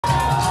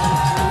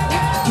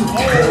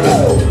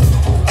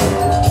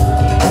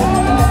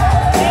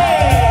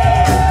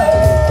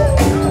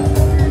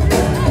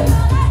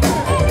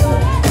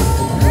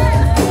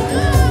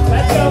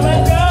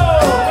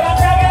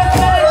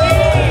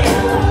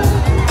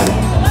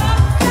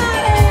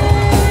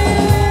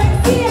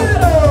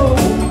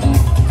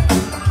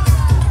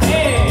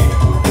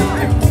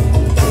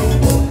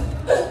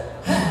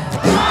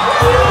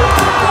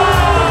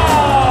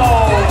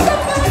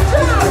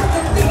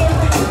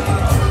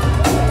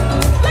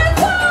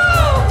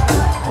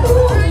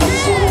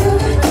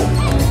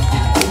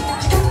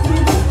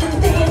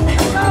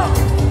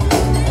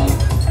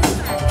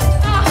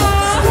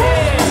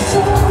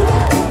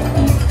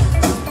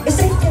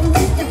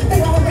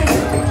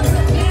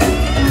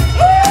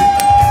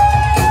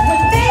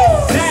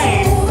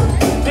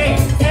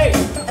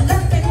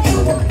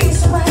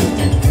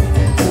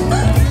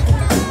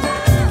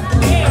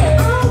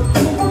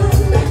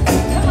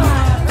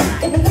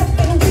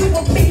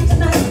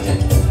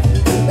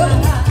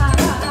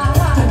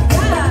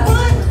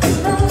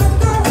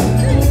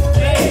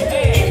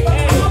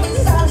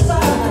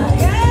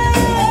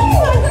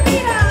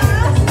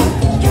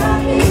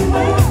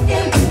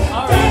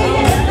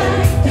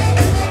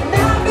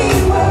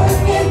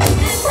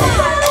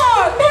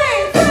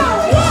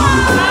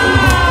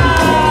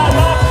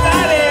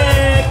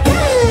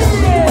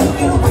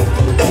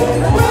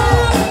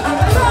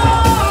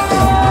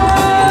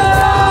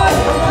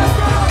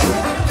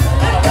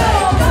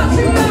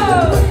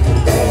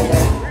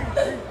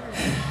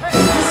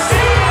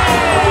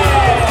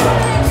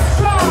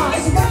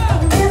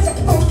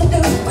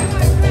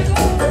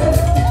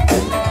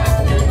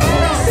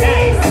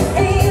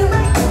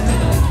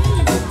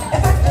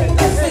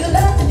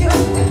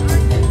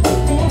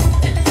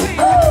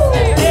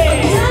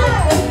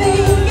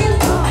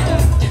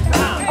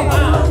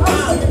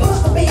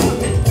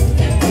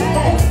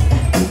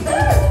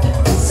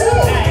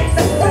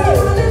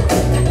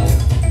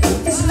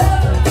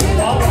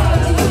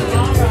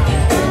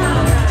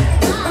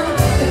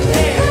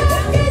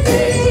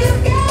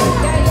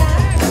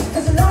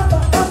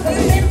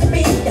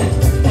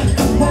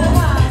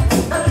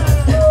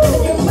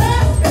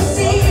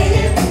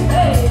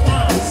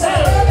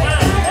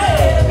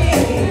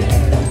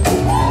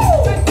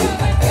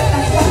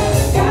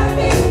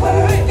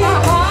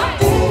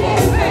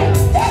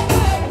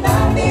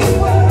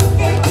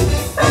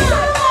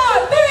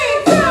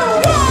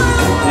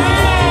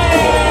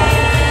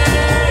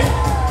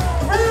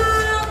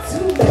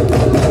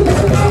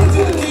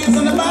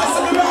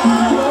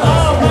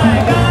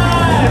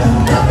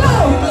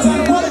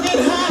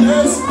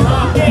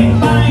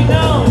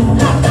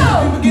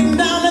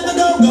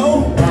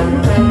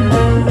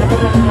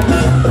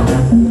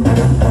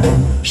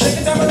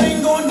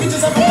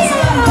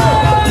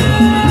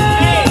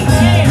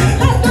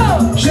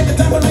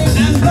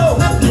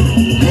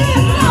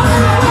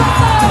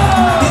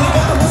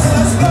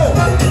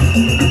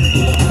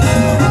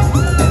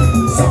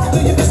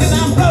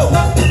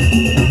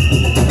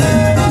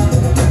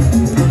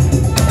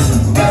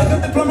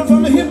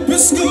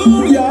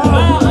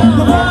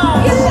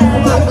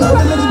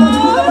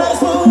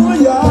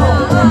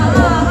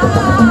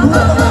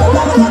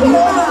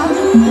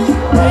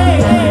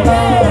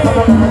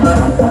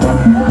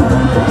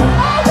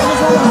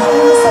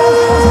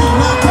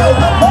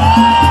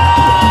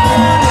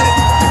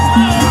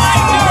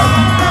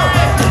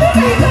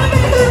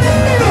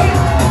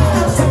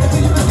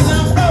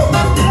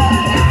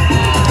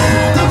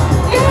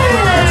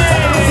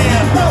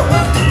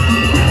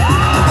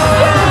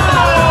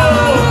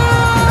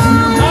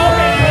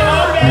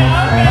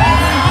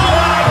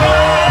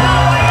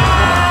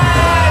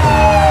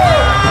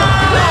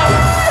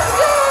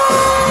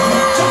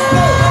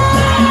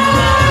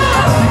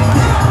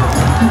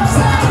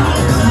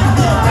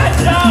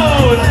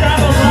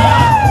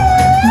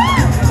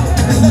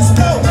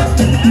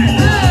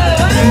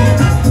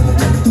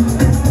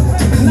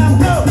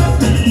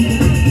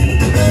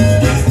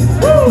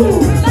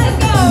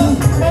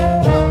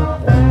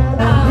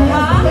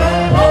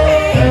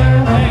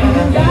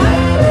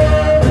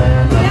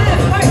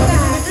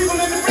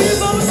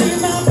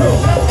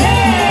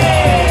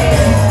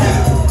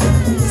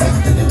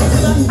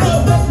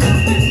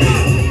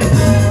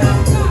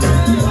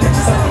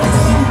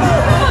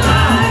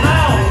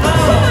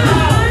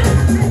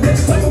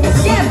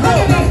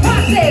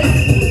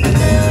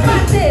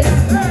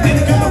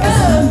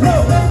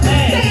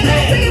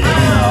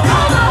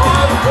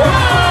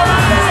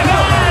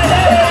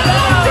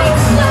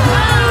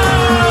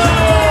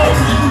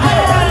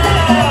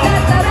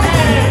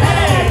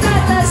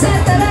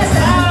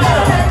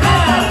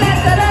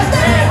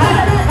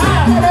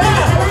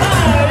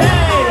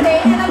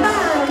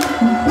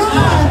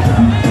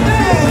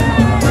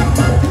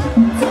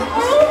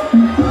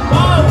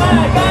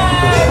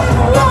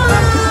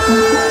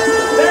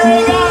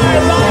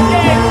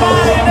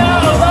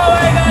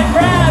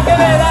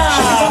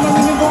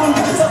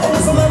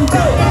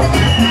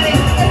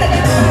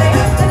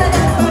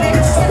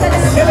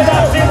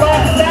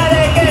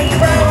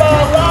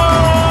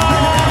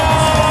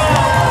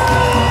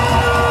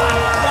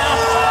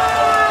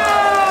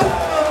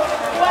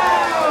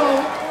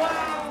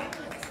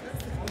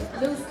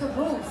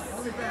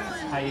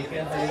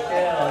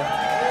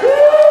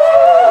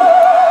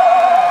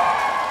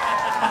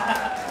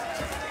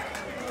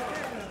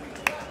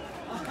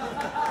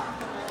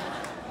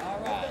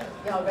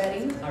Y'all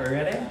ready? Are we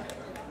ready?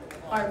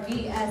 Our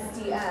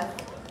VSDF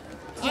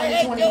 2023. I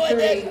hate doing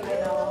this. I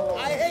know.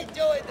 I hate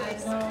doing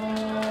this. I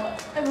know.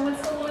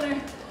 Everyone's the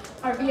winner.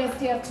 Our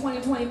VSDF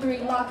 2023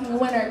 locking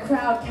winner.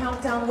 Crowd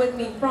countdown with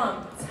me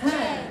from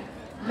 10,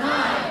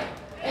 9,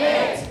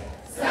 8,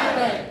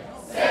 7,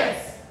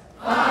 6,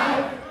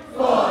 5,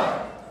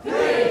 4, 3,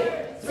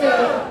 2,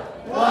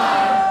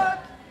 1.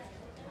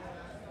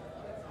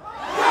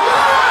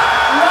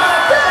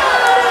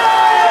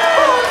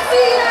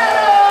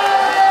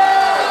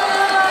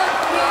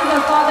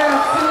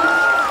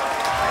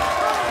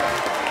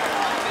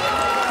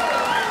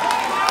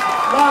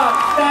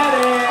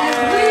 LockStatic! And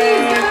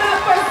please give it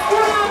up for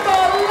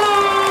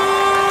Scramblelock!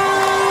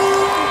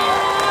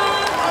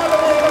 All the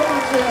way from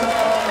Montreal.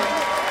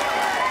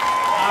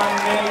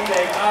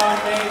 Amazing,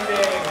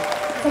 amazing.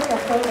 Take a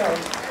photo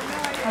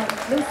of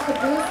Boost to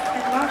Boost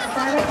and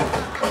LockStatic.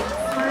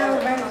 Smile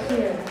right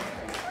here.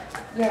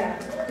 Yeah,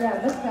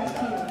 look back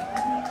here.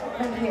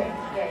 Right here.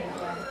 Yeah.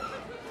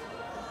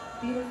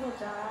 Beautiful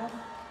job.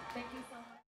 Thank you.